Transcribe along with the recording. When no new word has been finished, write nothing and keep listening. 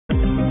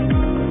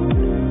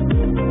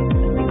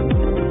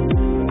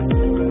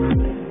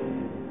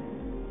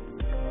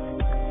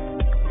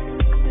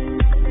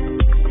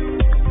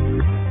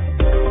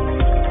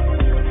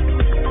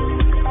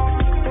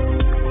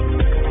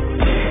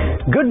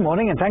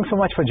morning and thanks so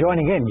much for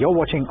joining in. You're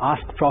watching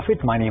Ask Profit.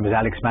 My name is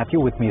Alex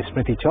Matthew. With me is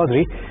Smriti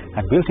Chaudhary,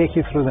 and we'll take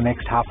you through the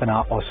next half an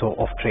hour or so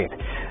of trade.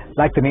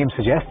 Like the name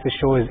suggests, this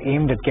show is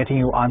aimed at getting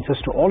you answers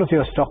to all of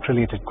your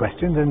stock-related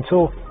questions, and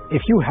so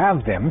if you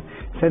have them,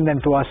 send them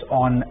to us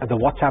on the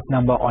WhatsApp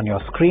number on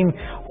your screen,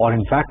 or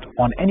in fact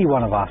on any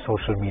one of our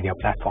social media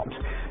platforms.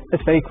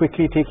 Let's very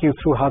quickly take you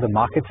through how the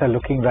markets are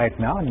looking right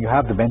now. And you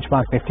have the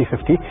benchmark Nifty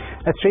 50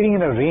 that's trading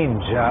in a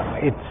range.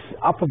 It's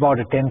up about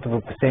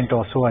 0.1%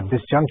 or so at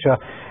this juncture,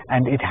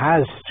 and it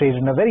has traded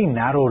in a very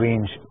narrow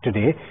range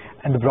today.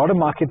 And the broader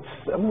markets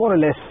more or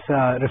less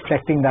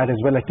reflecting that as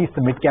well. At least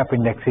the mid-cap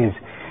index is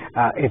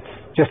it's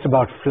just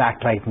about flat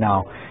right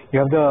now. You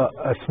have the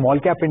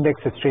small-cap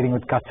index that's trading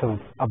with cuts of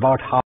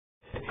about half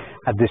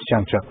at this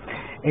juncture.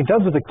 In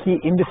terms of the key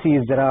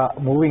indices that are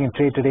moving in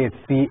trade today, it's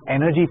the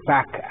energy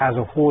pack as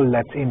a whole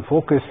that's in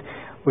focus,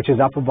 which is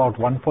up about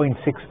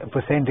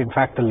 1.6%. In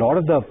fact, a lot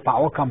of the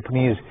power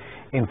companies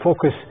in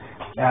focus,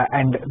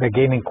 and they're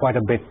gaining quite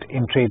a bit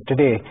in trade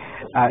today.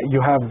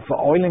 You have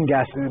oil and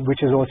gas,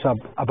 which is also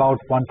about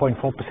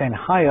 1.4%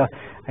 higher,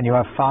 and you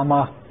have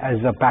pharma as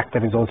a pack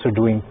that is also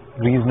doing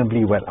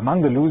reasonably well.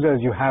 Among the losers,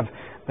 you have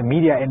the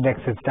media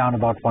index is down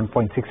about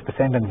 1.6%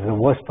 and is the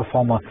worst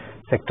performer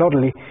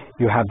sectorally.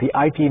 You have the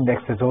IT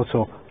index that's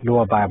also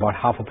lower by about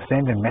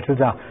 0.5%, and metals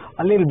are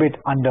a little bit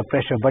under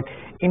pressure. But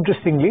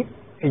interestingly,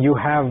 you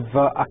have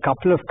a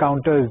couple of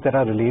counters that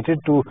are related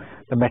to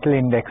the metal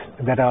index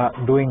that are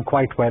doing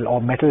quite well,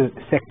 or metal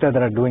sector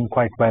that are doing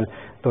quite well.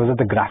 Those are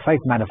the graphite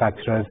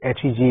manufacturers.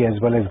 HEG as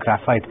well as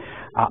graphite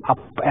are up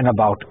and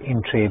about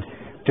in trade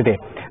today.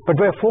 But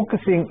we're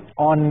focusing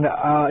on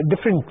a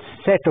different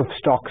set of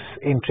stocks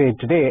in trade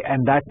today,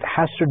 and that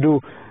has to do,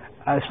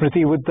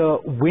 Smriti, with the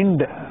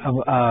wind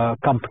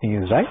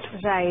companies, right?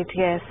 Right,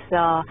 yes.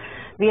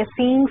 We are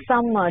seeing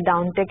some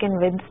downtick in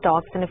wind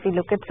stocks, and if you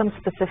look at some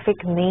specific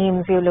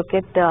names, you look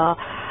at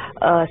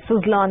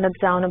Suzlon, that's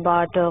down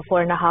about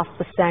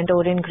 4.5%,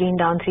 Orient Green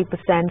down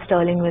 3%,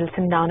 Sterling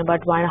Wilson down about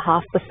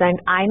 1.5%,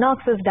 Inox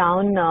is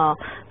down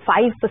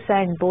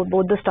 5%,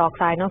 both the stocks,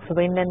 Inox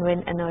Wind and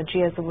Wind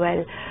Energy as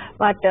well.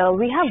 But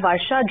we have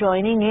Varsha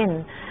joining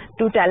in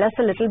to tell us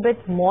a little bit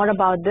more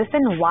about this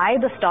and why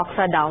the stocks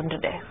are down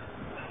today.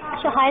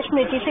 So hi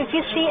Smriti, so if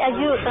you see, as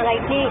you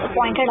rightly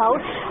pointed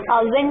out,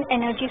 wind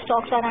energy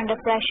stocks are under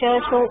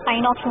pressure. So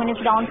Inox Wind is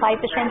down 5%,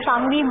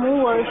 Sangvi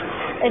Movers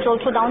is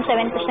also down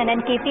 7%, and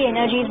KP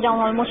Energy is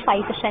down almost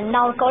 5%.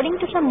 Now, according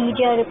to some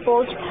media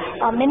reports,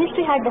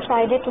 Ministry had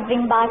decided to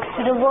bring back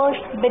reverse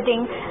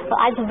bidding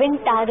as wind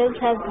tariffs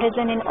have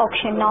risen in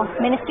auction. Now,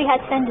 Ministry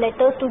had sent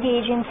letters to the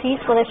agencies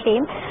for the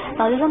same.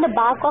 Now, this is on the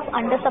back of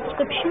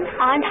undersubscription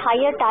and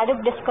higher tariff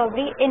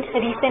discovery in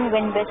recent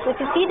wind bids. So if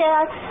you see, there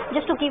are,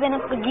 just to give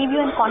you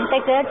in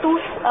context, there are two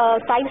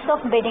types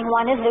of bidding.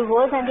 One is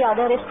reverse and the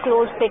other is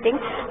closed bidding.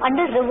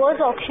 Under reverse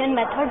auction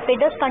method,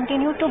 bidders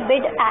continue to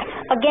bid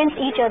against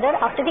each other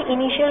after the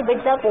initial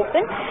bids are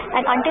open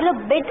and until a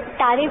bid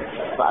tariff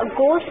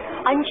goes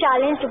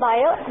unchallenged by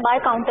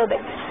a counter bid.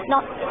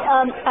 Now,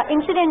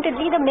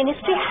 incidentally, the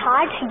ministry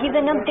had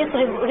given up this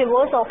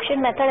reverse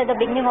auction method at the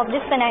beginning of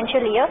this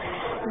financial year.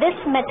 This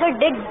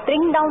method did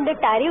bring down the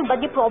tariff,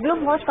 but the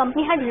problem was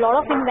company had a lot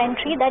of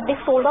inventory that they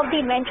sold off the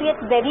inventory at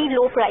very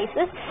low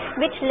prices,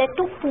 which led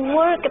to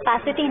poor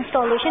capacity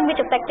installation, which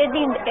affected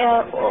the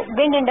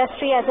wind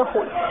industry as a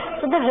whole.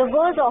 So the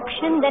reverse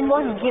auction then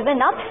was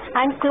given up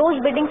and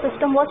closed bidding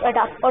system was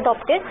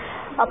adopted,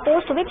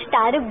 post which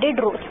tariff did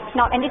rose.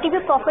 Now,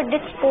 NDTV Profit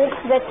did spoke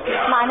with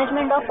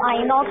management of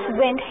Inox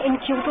Wind in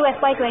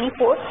Q2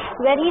 FY24,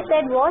 where he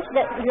said was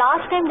that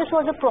last time this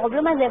was a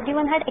problem as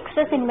everyone had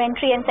excess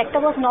inventory and sector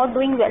was not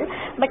doing well,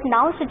 but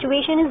now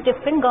situation is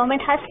different.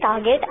 Government has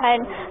target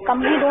and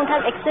company don't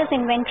have excess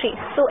inventory.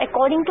 So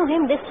according to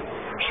him, this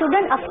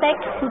shouldn't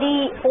affect the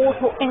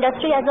whole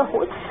industry as a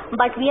whole,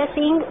 but we are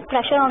seeing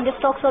pressure on this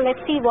stock, so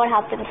let's see what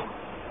happens.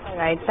 All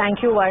right,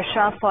 thank you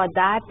Varsha for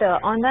that.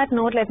 On that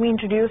note, let me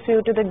introduce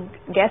you to the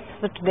guests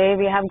for today.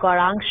 We have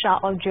Gaurang Shah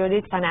of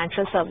Jewelry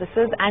Financial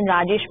Services and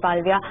Rajesh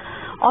Palviya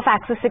of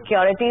Axis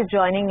Securities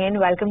joining in.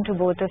 Welcome to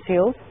both of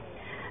you.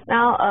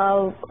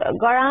 Now,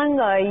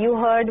 Gaurang, you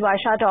heard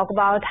Varsha talk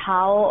about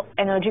how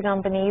energy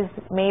companies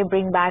may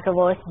bring back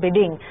reverse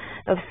bidding.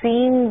 I've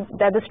seen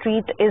that the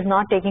street is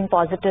not taking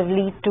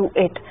positively to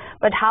it.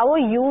 But how are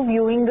you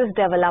viewing this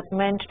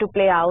development to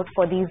play out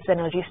for these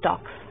energy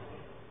stocks?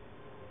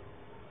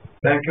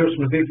 Thank you,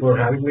 Smriti, for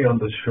having me on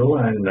the show,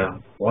 and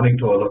morning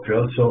to all of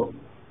you. So,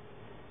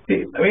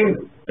 I mean,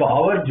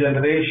 power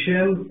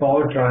generation,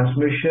 power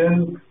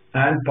transmission,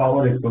 and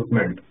power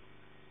equipment,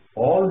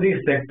 all these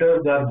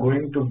sectors are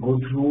going to go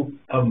through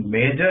a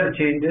major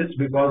changes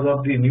because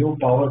of the new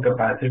power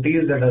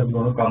capacities that are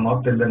going to come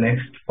up in the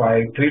next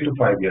 3 to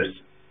 5 years.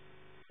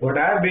 What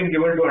I have been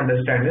given to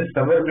understand is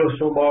somewhere close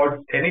to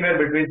about anywhere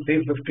between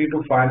 350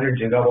 to 500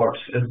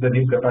 gigawatts is the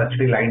new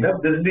capacity lined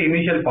up. This is the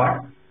initial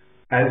part.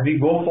 As we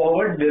go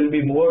forward, there will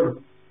be more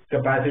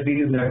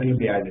capacities that will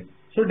be added.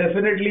 So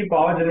definitely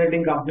power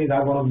generating companies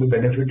are going to be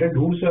benefited,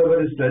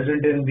 whosoever is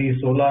present in the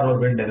solar or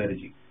wind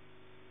energy.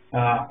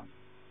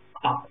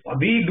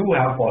 we do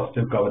have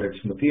positive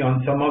coverage, Smriti,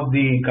 on some of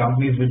the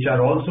companies which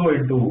are also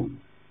into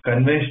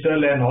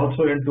conventional and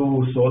also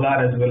into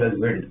solar as well as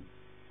wind.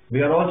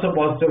 We are also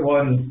positive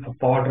on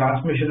power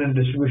transmission and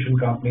distribution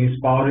companies,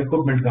 power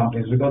equipment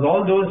companies, because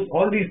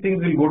all these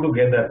things will go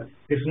together.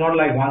 It's not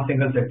like one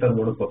single sector is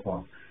going to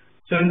perform.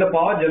 So in the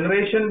power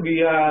generation,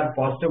 we are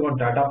positive on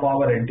Tata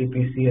Power,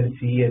 NTPC and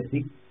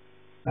CESC.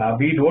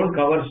 We don't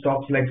cover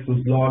stocks like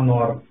Suzlon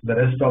or the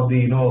rest of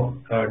the,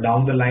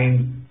 down the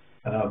line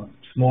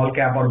small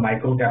cap or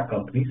micro cap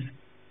companies.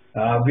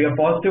 We are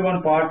positive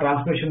on power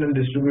transmission and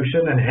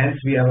distribution, and hence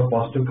we have a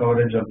positive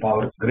coverage on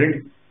power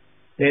grid.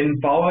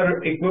 In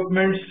power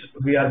equipments,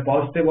 we are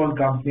positive on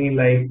companies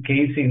like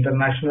KEC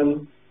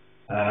International,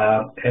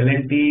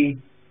 L&T,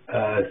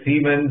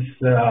 Siemens,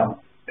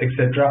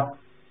 etc.,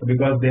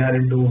 because they are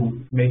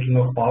into making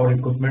of power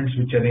equipments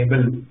which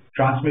enable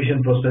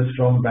transmission process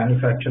from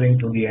manufacturing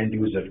to the end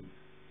user.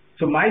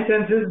 So my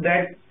sense is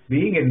that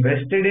being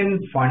invested in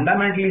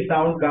fundamentally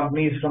sound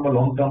companies from a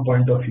long-term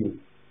point of view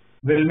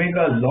will make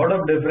a lot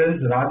of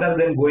difference rather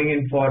than going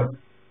in for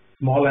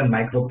small and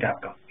micro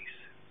cap companies.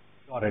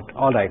 Got it.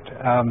 All right.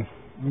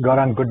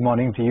 Gaurang, good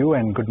morning to you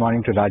and good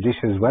morning to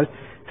Rajesh as well.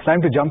 It's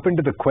time to jump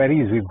into the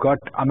queries. We've got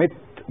Amit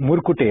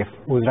Murkutev,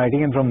 who's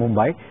writing in from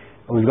Mumbai,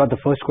 who's got the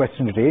first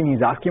question today, and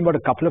he's asking about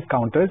a couple of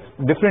counters,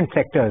 different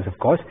sectors, of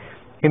course.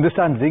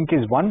 Hindustan Zinc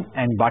is one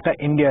and Bata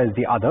India is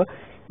the other.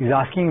 He's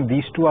asking if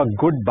these two are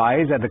good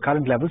buys at the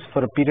current levels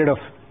for a period of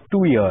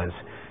 2 years.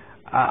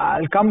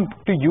 I'll come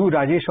to you,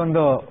 Rajesh, on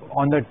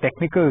the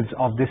technicals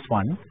of this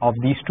one, of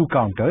these two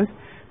counters.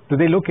 Do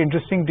they look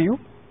interesting to you?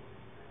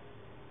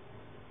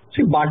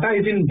 See, Bata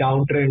is in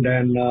downtrend,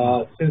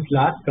 and since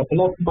last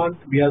couple of months,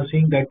 we are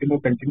seeing that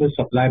continuous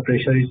supply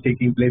pressure is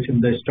taking place in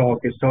the stock.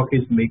 Stock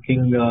is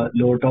making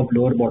lower top,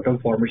 lower bottom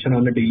formation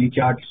on the daily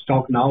chart.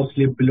 Stock now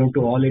slipped below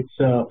to all its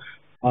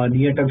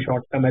near-term,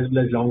 short-term as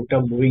well as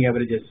long-term moving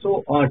averages.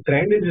 So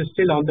trend is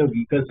still on the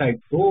weaker side.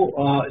 So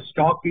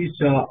stock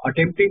is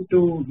attempting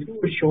to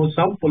show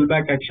some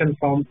pullback action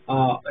from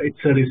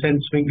its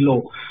recent swing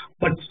low,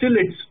 but still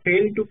it's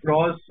failed to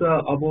cross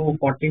above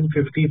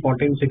 1450,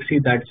 1460.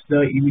 That's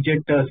the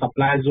immediate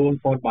supply zone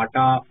for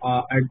Bata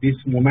at this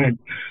moment.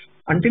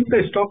 Until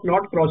the stock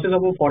not crosses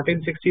above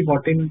 1460,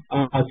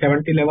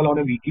 1470 level on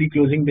a weekly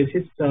closing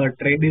basis,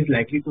 trend is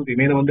likely to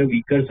remain on the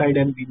weaker side,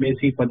 and we may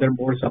see further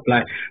more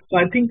supply. So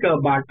I think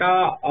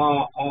Bata,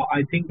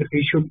 I think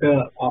we should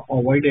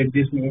avoid at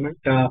this moment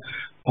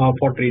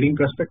for trading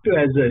perspective,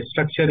 as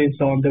structure is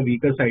on the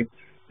weaker side.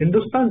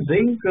 Hindustan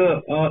Zinc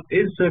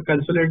is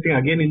consolidating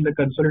again in the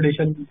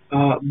consolidation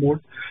mode.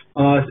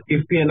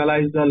 If we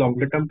analyze the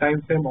longer term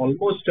time frame,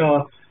 almost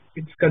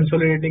it's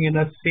consolidating in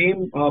the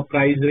same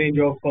price range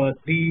of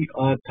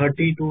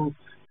 330 to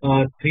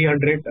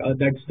 300.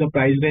 That's the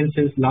price range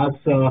since last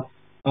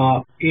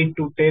 8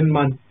 to 10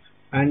 months.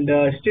 And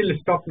still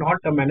stock not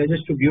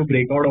manages to give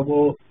breakout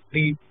above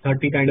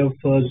 330 kind of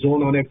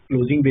zone on a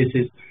closing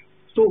basis.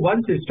 So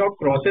once the stock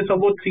crosses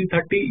above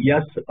 330,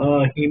 yes,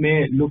 he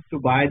may look to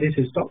buy this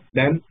stock.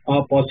 Then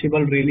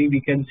possible really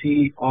we can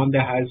see on the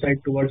higher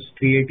side towards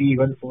 380,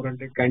 even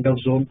 400 kind of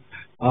zone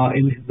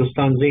in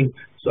Hindustan Zinc.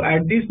 So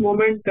at this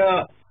moment,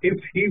 if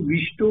he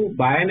wish to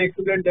buy an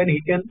equivalent, then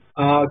he can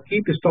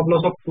keep stop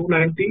loss of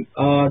 290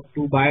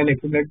 to buy an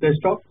equivalent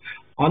stock.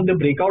 On the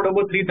breakout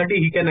over 330,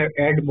 he can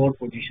add more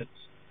positions.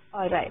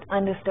 All right,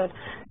 understood.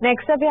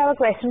 Next up, we have a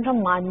question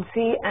from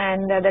Mansi,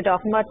 and they're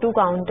talking about two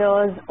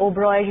counters,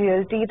 Oberoi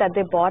Realty that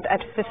they bought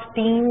at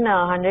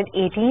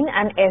 1518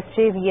 and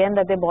SJVN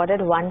that they bought at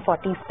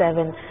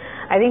 147.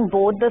 I think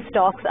both the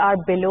stocks are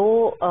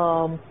below,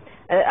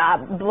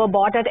 were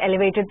bought at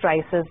elevated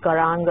prices,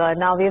 Gaurang.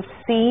 Now we've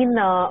seen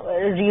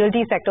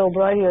realty sector,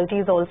 Oberoi Realty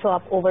is also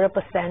up over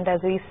 1% as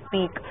we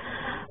speak.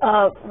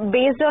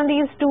 Based on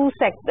these two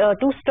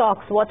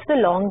stocks, what's the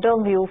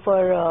long-term view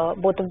for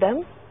both of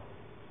them?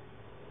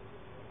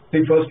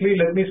 See, firstly,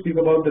 let me speak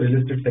about the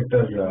real estate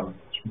sector,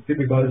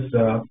 because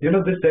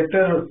this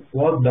sector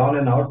was down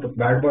and out,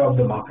 bad boy of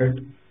the market.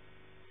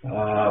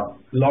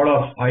 Lot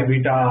of high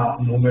beta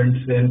movements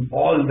in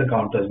all the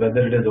counters,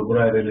 whether it is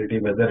Oberoi Realty,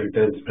 whether it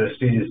is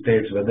Prestige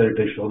Estates, whether it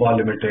is Shobha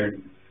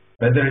Limited,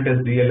 whether it is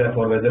DLF,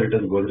 or whether it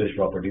is Godrej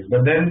Properties.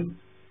 But then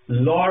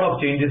lot of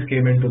changes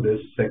came into this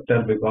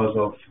sector because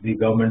of the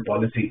government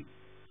policy,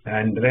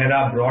 and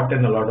RERA brought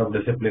in a lot of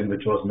discipline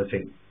which was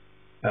missing.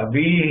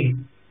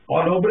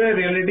 On Oberoi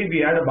Realty, we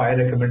had a buy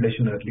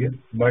recommendation earlier,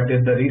 but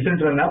in the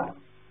recent run-up,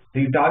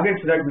 the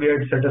targets that we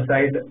had set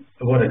aside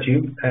were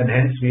achieved, and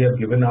hence we have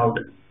given out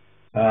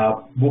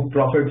book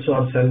profits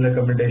or sell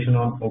recommendation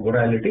on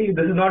Oberoi Realty.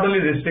 This is not only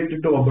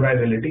restricted to Oberoi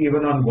Realty,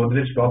 even on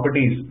Godrej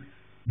Properties,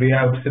 we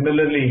have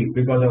similarly,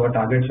 because our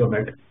targets were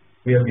met,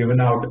 we have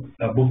given out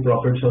book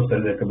profits or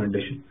sell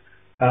recommendation.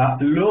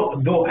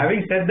 Though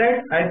having said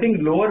that, I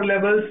think lower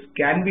levels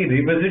can be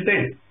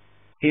revisited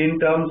in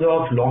terms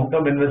of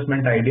long-term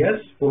investment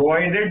ideas,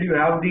 provided you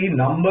have the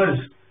numbers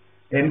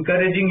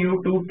encouraging you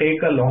to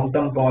take a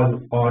long-term call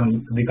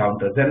on the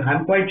counters. And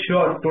I'm quite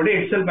sure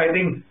today itself, I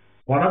think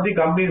one of the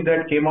companies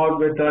that came out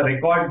with a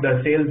record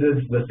sales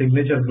is the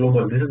Signature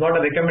Global. This is not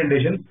a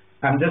recommendation.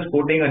 I'm just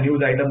quoting a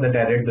news item that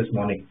I read this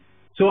morning.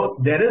 So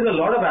there is a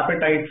lot of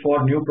appetite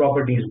for new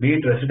properties, be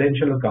it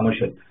residential or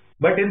commercial.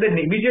 But in the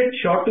immediate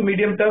short to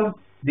medium term,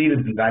 the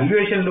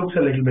valuation looks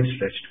a little bit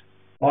stretched.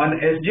 On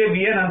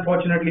SJVN,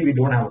 unfortunately, we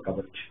don't have a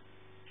coverage.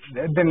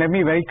 Then let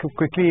me very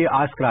quickly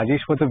ask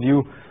Rajesh what the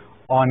view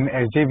on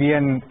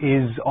SJVN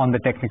is on the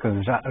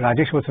technicals.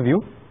 Rajesh, what's the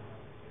view?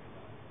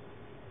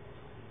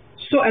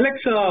 So Alex,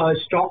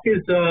 stock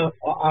is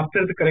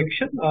after the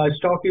correction,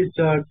 stock is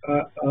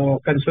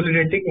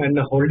consolidating and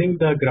holding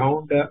the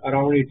ground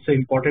around its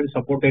important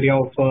support area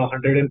of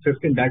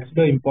 115. That's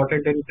the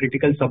important and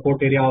critical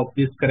support area of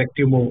this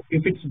corrective move.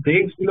 If it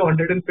breaks below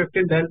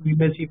 115, then we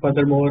may see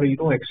furthermore,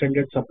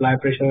 extended supply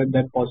pressure, and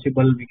then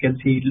possible we can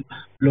see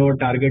lower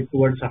target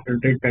towards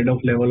 100 kind of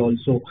level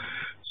also.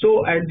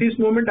 So at this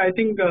moment, I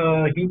think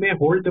he may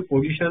hold the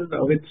position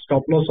with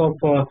stop loss of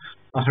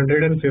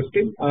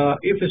 115.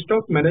 If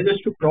stock manages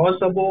to cross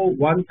above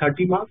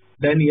 130 mark,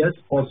 then yes,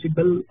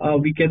 possible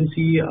we can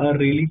see a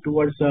rally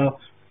towards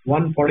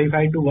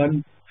 145 to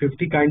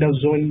 150 kind of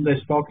zone in the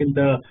stock in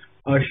the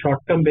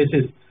short-term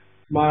basis.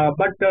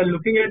 But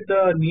looking at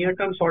the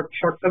near-term,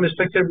 short-term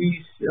structure,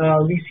 we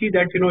see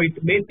that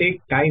it may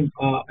take time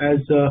as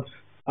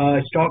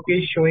stock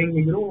is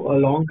showing a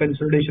long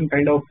consolidation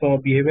kind of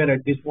behavior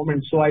at this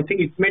moment. So I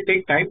think it may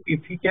take time.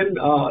 If he can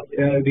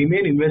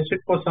remain invested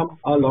for some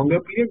longer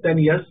period, then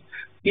yes,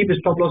 keep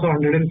stop loss of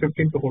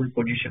 115 to hold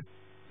position.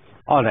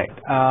 All right.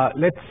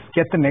 Let's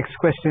get the next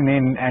question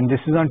in, and this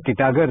is on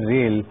Titagarh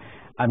Rail.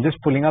 I'm just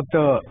pulling up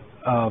the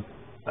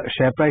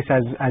share price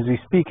as we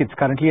speak. It's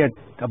currently at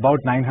about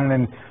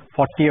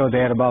 940 or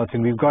thereabouts,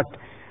 and we've got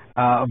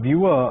a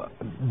viewer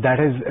that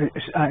is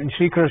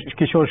Shri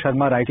Kishore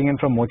Sharma writing in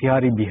from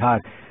Motihari, Bihar,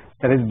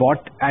 that is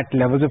bought at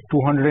levels of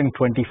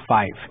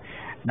 225.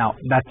 Now,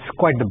 that's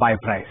quite the buy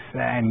price.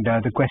 And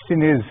the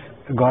question is,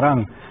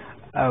 Gaurang,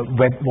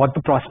 what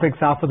the prospects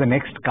are for the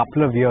next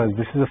couple of years.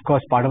 This is, of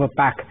course, part of a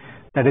pack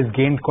that has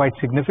gained quite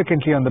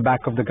significantly on the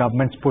back of the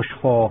government's push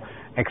for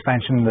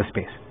expansion in the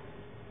space.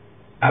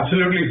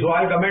 Absolutely. So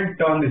I'll comment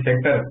on the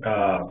sector,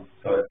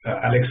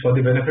 Alex, for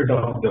the benefit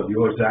of the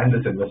viewers and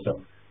this investor.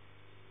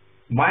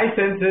 My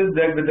sense is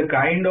that with the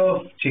kind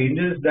of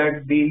changes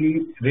that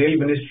the Rail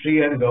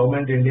Ministry and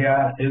Government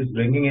India is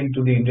bringing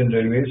into the Indian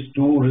Railways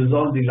to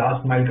resolve the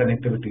last mile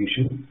connectivity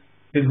issue,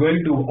 is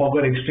going to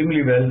augur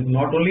extremely well,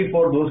 not only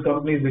for those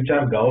companies which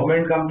are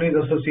government companies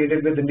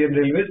associated with Indian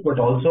Railways, but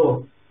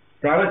also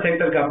private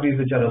sector companies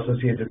which are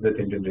associated with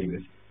Indian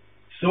Railways.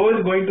 So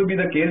is going to be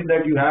the case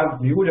that you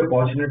have huge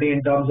opportunity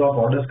in terms of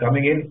orders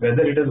coming in,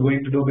 whether it is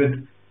going to do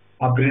with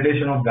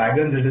upgradation of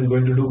wagons, it is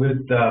going to do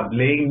with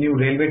laying new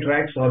railway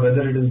tracks, or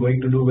whether it is going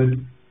to do with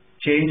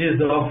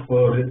changes of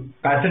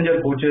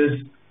passenger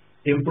coaches,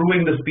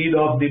 improving the speed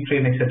of the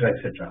train, etc.,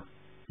 etc.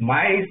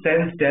 My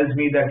sense tells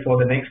me that for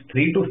the next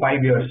 3 to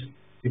 5 years,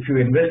 if you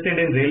invested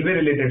in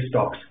railway-related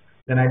stocks,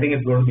 then I think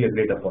it's going to be a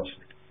great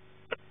opportunity.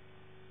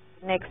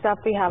 Next up,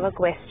 we have a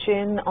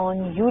question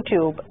on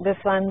YouTube. This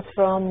one's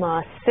from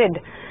Sid.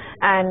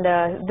 And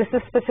this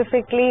is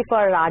specifically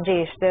for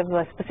Rajesh.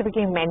 They've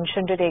specifically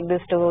mentioned to take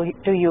this to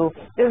you.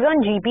 This is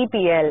on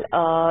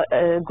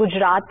GPPL,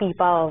 Gujarat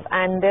Pipavav,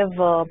 and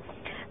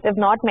they've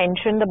not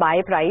mentioned the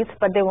buy price,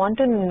 but they want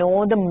to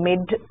know the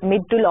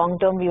mid to long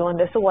term view on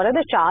this. So what are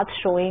the charts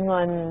showing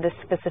on this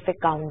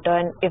specific counter,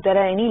 and if there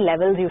are any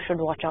levels you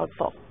should watch out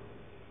for?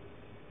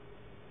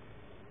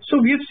 So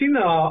we have seen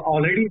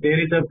already there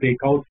is a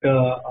breakout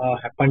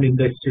happened in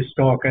the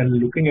stock, and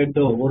looking at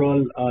the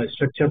overall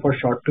structure for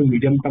short to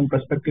medium term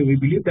perspective, we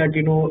believe that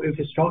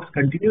if stocks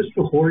continues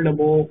to hold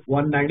above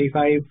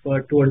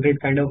 195, 200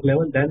 kind of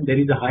level, then there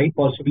is a high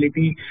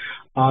possibility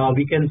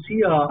we can see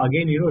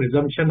again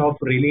resumption of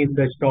rally in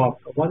the stock.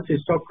 Once the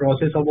stock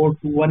crosses about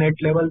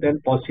 218 level,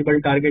 then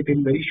possible target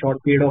in very short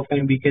period of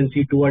time we can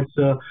see towards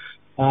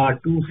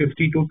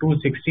 250 to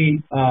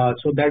 260.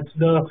 So that's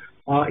the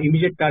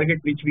immediate target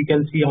which we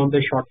can see on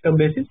the short-term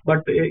basis.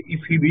 But if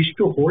we wish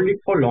to hold it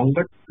for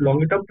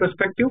longer-term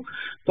perspective,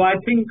 so I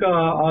think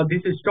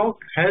this stock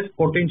has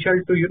potential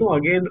to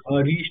again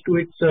reach to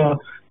its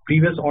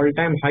previous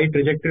all-time high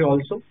trajectory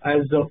also,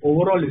 as the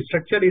overall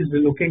structure is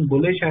looking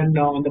bullish, and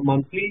on the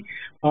monthly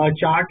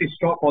chart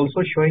stock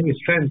also showing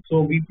strength.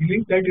 So we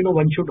believe that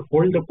one should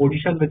hold the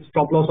position with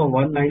stop loss of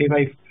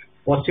 195.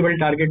 Possible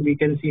target we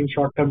can see in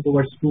short term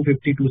towards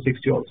 250,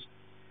 260 also.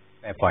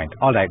 Fair point.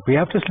 All right, we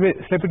have to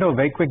slip into a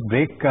very quick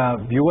break.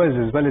 Viewers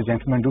as well as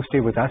gentlemen, do stay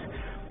with us.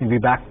 We'll be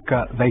back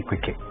very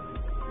quickly.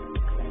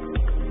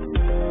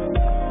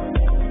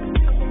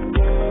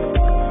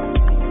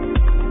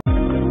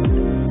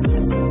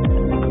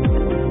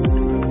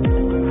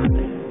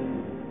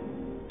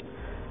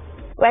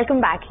 Welcome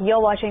back.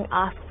 You're watching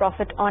Ask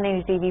Profit on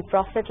NDTV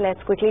Profit.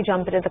 Let's quickly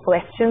jump into the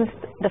questions.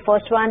 The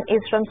first one is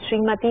from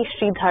Srimati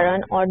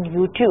Sridharan on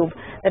YouTube.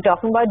 They're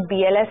talking about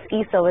BLS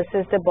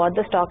e-services. They bought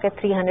the stock at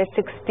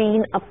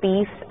 316 a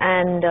piece,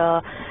 and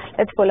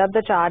let's pull up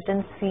the chart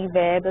and see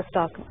where the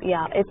stock.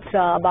 Yeah, it's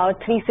about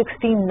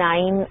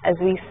 369 as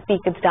we speak.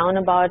 It's down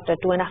about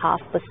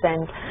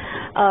 2.5%.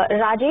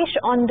 Rajesh,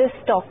 on this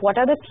stock, what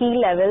are the key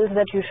levels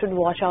that you should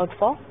watch out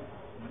for?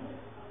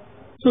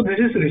 So this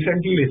is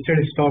recently listed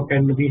stock,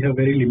 and we have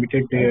very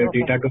limited data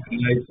to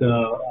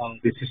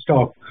analyze this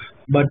stock.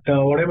 But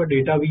whatever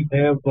data we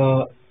have,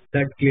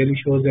 that clearly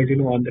shows that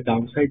on the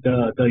downside,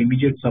 the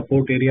immediate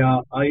support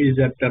area is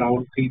at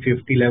around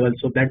 350 level.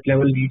 So that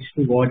level needs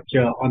to watch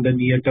on the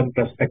near-term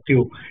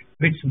perspective.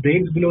 Which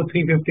breaks below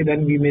 350,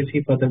 then we may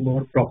see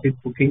furthermore profit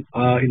booking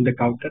in the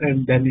counter,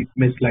 and then it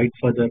may slide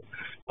further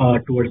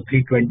towards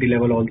 320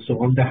 level also.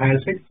 On the higher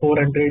side,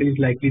 400 is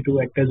likely to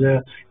act as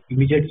a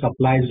immediate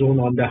supply zone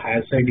on the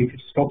higher side. If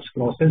it stocks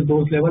crosses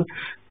those levels,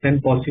 then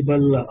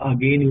possible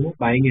again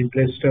buying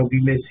interest we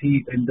may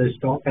see in the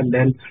stock, and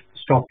then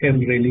stock can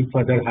really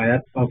further higher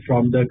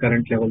from the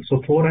current level.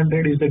 So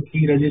 400 is the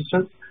key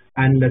resistance,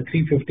 and the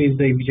 350 is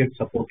the immediate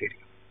support area.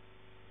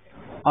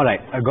 All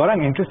right,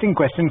 Gaurang, interesting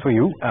question for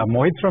you.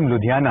 Mohit from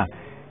Ludhiana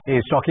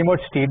is talking about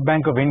State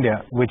Bank of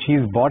India, which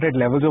he's bought at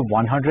levels of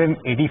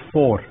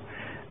 184.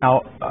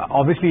 Now,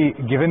 obviously,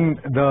 given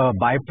the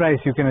buy price,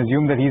 you can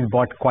assume that he's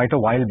bought quite a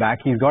while back.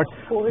 He's got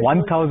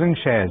 1,000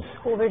 shares.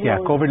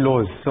 COVID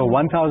lows. So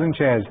 1,000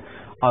 shares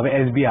of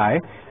SBI.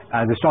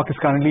 The stock is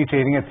currently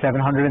trading at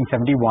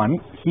 771.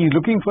 He's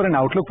looking for an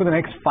outlook for the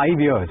next 5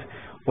 years.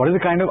 What is the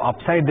kind of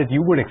upside that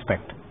you would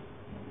expect?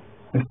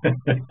 This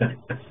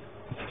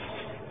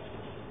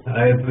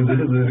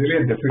is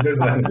really a difficult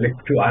one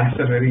to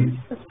answer very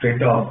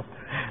straight off.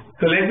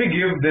 So let me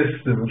give this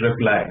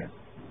reply.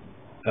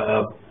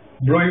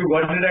 Bro, you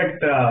got it at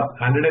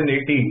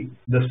 180.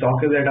 The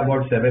stock is at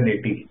about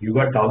 780. You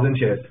got 1,000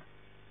 shares.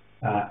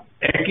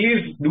 At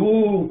least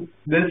do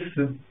this.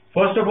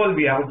 First of all,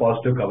 we have a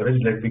positive coverage.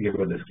 Let me give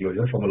a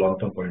disclosure from a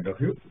long-term point of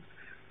view.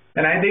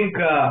 And I think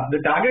the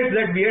targets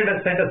that we had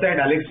set aside,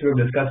 Alex, we've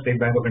discussed State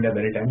Bank of India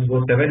many times,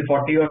 was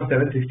 740 or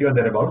 760 or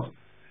thereabouts.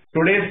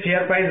 Today's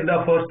share price,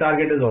 the first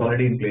target is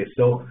already in place.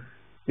 So,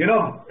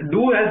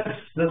 do as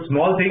the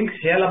small things,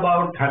 sell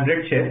about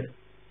 100 shares.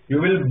 You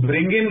will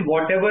bring in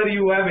whatever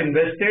you have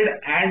invested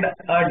and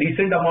a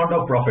decent amount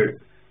of profit.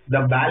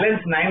 The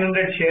balance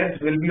 900 shares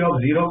will be of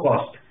zero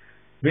cost,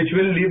 which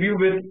will leave you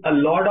with a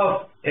lot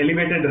of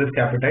elevated risk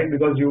appetite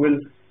because you will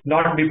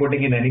not be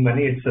putting in any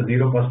money. It's a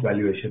zero cost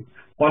valuation.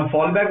 On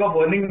fallback of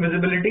earning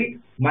visibility,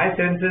 my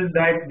sense is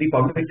that the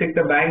public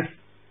sector banks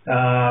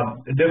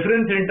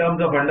difference in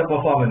terms of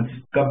underperformance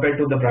compared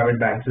to the private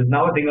banks is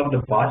now a thing of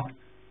the past.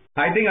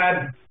 I think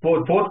our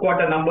fourth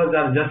quarter numbers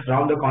are just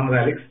round the corner,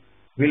 Alex.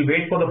 We'll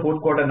wait for the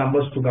fourth quarter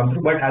numbers to come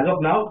through. But as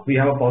of now, we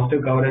have a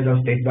positive coverage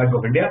of State Bank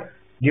of India.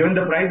 Given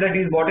the price that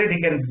he's bought it,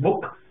 he can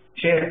book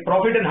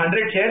profit in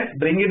 100 shares,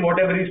 bring in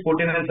whatever he's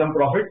put in and some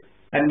profit,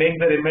 and make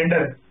the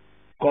remainder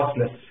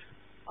costless.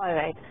 All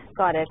right,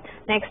 got it.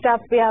 Next up,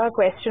 we have a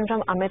question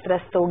from Amit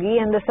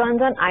Rastogi, and this one's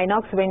on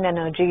Inox Wind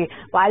Energy.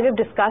 While we've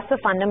discussed the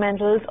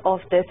fundamentals of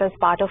this as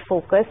part of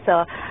focus,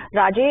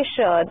 Rajesh,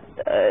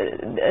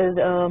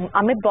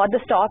 Amit bought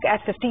the stock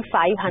at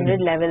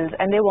 5,500 levels,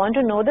 and they want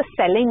to know the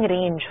selling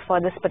range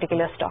for this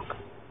particular stock.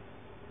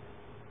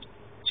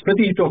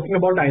 Smriti, you're talking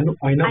about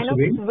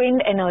Inox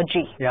Wind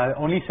Energy. Yeah,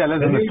 only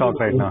sellers in the stock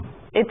right now.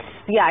 It's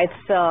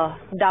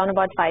down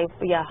about 5.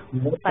 Yeah.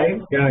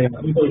 5. Yeah.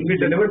 It will be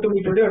delivered to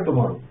me today or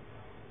tomorrow.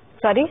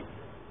 Sorry.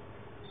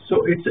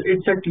 So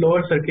it's at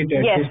lower circuit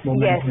at this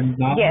moment. Yes. And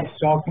now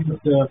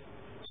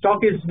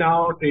stock is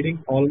now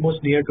trading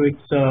almost near to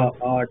its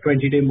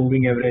 20-day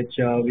moving average,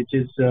 which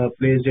is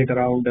placed at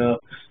around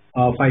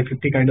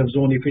 550 kind of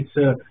zone. If it's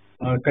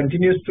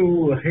continues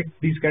to hit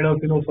these kind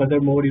of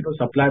furthermore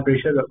supply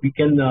pressure, we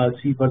can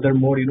see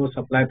furthermore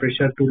supply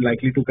pressure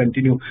likely to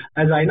continue,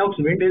 as Inox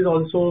Wind is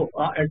also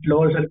at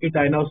lower circuit.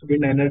 Inox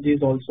Wind Energy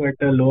is also at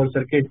a lower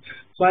circuit.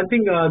 So I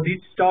think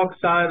these stocks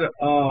are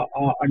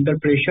under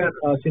pressure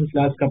since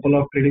last couple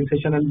of trading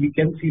session, and we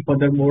can see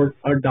furthermore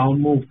a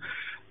down move.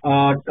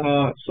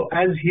 So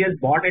as he has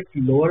bought at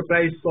lower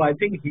price, so I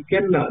think he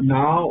can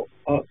now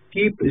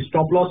keep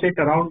stop loss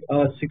at around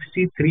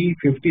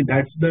 63.50.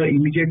 That's the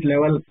immediate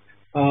level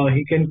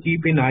he can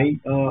keep in eye.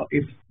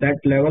 If that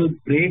level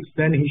breaks,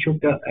 then he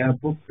should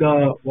book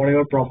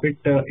whatever profit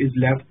is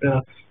left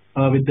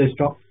with the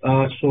stock.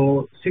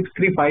 So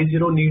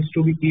 6350 needs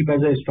to be kept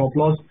as a stop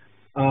loss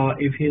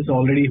if he is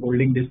already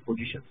holding these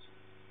positions.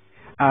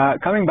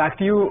 Coming back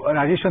to you,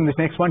 Rajesh, on this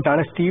next one,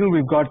 Tata Steel,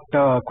 we've got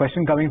a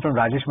question coming from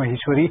Rajesh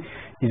Maheshwari.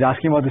 He's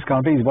asking about this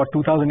counter. He's bought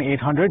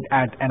 2,800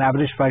 at an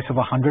average price of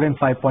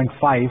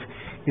 105.5.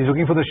 He's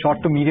looking for the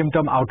short to medium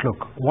term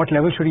outlook. What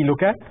level should he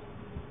look at?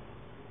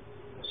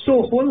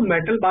 So whole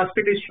metal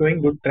basket is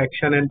showing good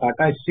traction, and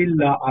Tata Steel,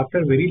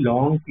 after very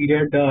long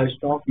period,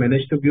 stock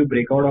managed to give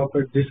breakout of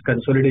this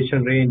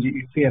consolidation range.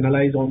 If we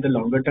analyze on the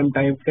longer term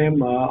time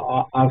frame,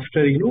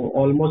 after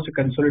almost a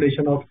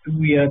consolidation of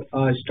 2 year,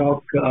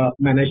 stock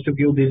managed to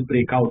give this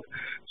breakout.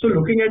 So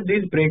looking at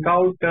this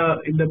breakout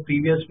in the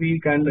previous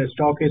week, and the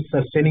stock is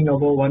sustaining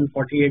above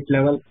 148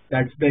 level.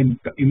 That's the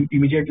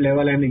immediate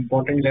level and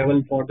important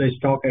level for the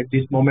stock at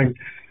this moment.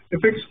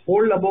 If it's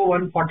hold above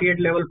 148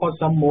 level for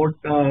some more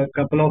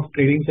couple of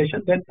trading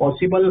sessions, then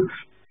possible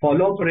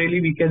follow-up really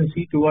we can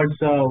see towards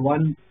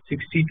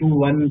 160 to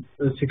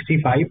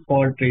 165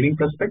 for trading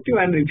perspective.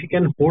 And if you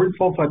can hold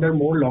for further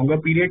more longer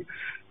period,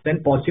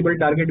 then possible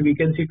target we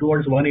can see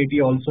towards 180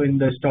 also in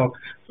the stock.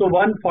 So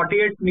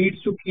 148 needs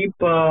to keep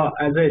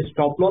as a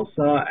stop loss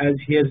as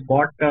he has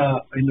bought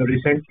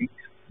recently.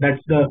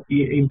 That's the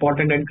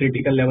important and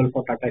critical level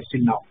for Tata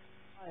Steel now.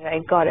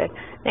 Right, got it.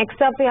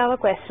 Next up, we have a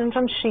question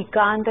from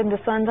Shrikant, and this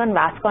one's on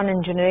Vascon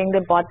Engineering.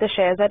 They bought the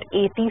shares at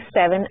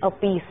 87 a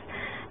piece,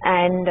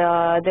 and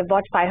they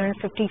bought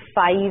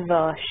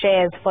 555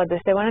 shares for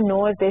this. They want to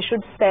know if they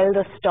should sell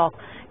the stock.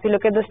 If you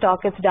look at the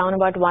stock, it's down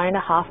about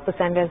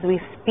 1.5% as we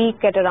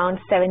speak at around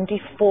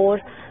 74,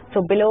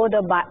 so below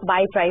the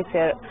buy price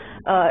here.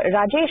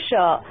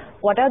 Rajesh,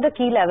 what are the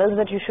key levels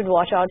that you should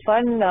watch out for,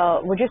 and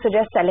would you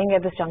suggest selling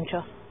at this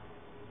juncture?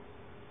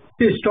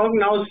 The stock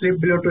now slipped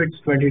below to its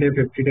 20-day,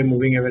 50-day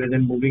moving average,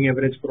 and moving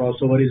average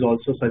crossover is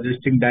also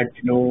suggesting that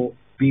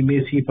we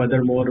may see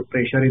further more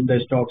pressure in the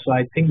stock. So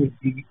I think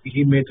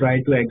he may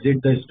try to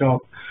exit the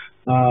stock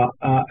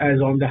as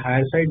on the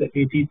higher side.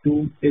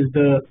 82 is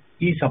the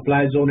key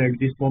supply zone at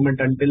this moment.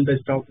 Until the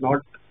stock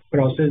not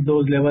crosses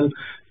those levels,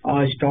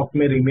 stock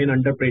may remain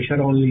under pressure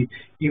only.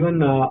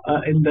 Even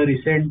in the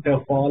recent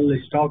fall, the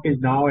stock is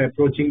now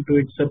approaching to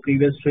its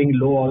previous swing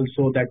low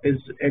also, that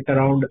is at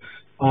around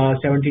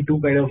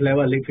 72 kind of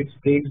level. If it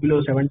breaks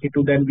below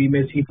 72, then we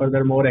may see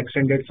further more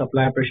extended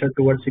supply pressure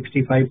towards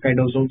 65 kind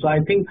of zone. So I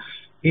think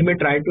he may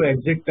try to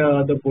exit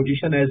the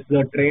position as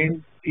the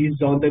trend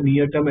is on the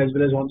near term as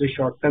well as on the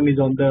short term is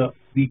on the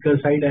weaker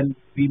side, and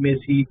we may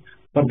see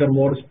further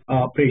more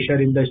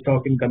pressure in the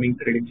stock in coming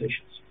trading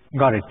sessions.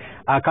 Got it.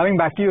 Coming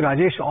back to you,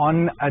 Rajesh,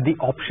 on the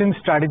option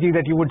strategy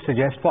that you would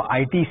suggest for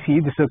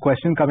ITC. This is a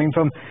question coming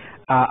from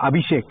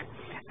Abhishek,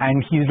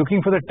 and he's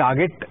looking for the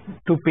target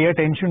to pay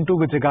attention to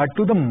with regard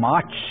to the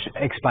March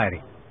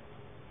expiry.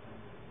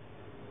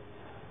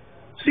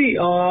 See,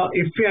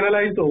 if we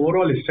analyze the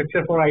overall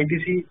structure for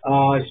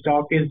ITC,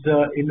 stock is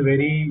in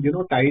very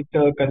tight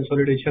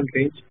consolidation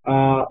range.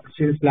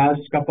 Since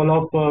last couple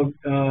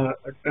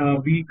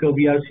of week,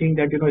 we are seeing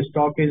that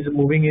stock is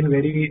moving in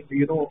very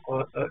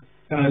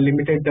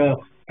limited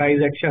price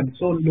action.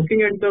 So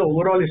looking at the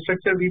overall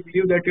structure, we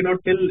believe that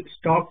till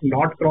stock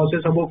not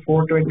crosses above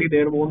 420,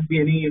 there won't be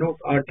any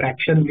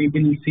traction we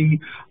will see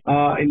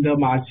in the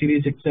March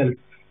series itself.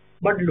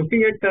 But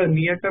looking at the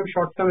near-term,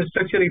 short-term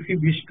structure, if you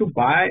wish to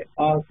buy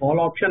a call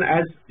option,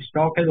 as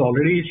stock has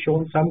already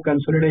shown some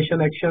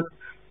consolidation action,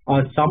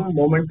 some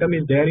momentum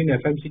is there in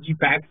FMCG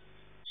pack.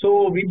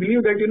 So we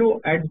believe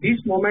that at this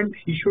moment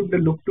he should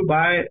look to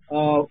buy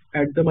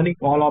at the money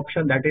call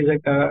option, that is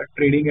at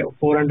trading at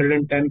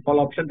 410 call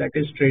option, that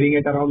is trading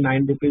at around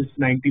 9 rupees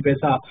 90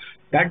 paisa.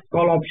 That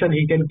call option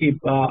he can keep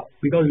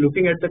because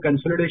looking at the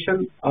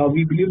consolidation,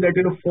 we believe that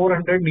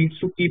 400 needs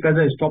to keep as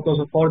a stop loss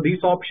for this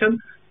option.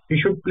 He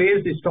should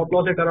place the stop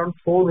loss at around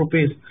 4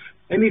 rupees.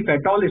 And if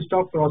at all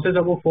stock crosses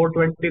above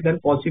 420, then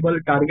possible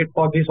target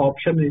for this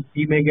option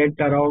he may get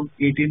around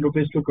 18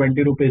 rupees to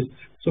 20 rupees.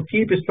 So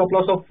keep stop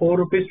loss of 4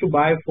 rupees to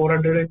buy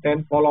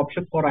 410 call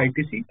option for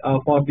ITC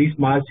for this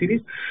March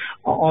series.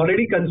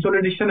 Already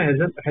consolidation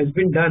has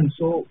been done.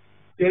 So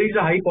there is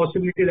a high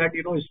possibility that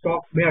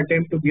stock may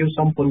attempt to give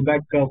some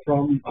pullback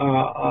from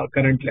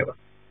current level.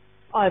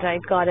 All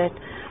right, got it.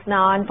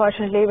 Now,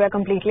 unfortunately, we're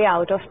completely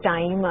out of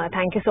time.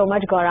 Thank you so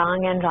much,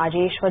 Gaurang and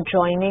Rajesh, for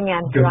joining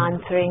and for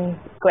answering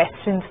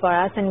questions for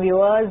us. And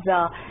viewers,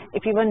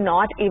 if you were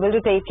not able to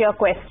take your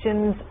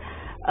questions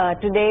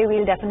today,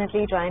 we'll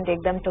definitely try and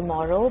take them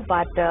tomorrow.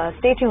 But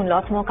stay tuned,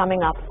 lots more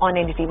coming up on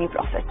NDTV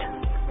Profit.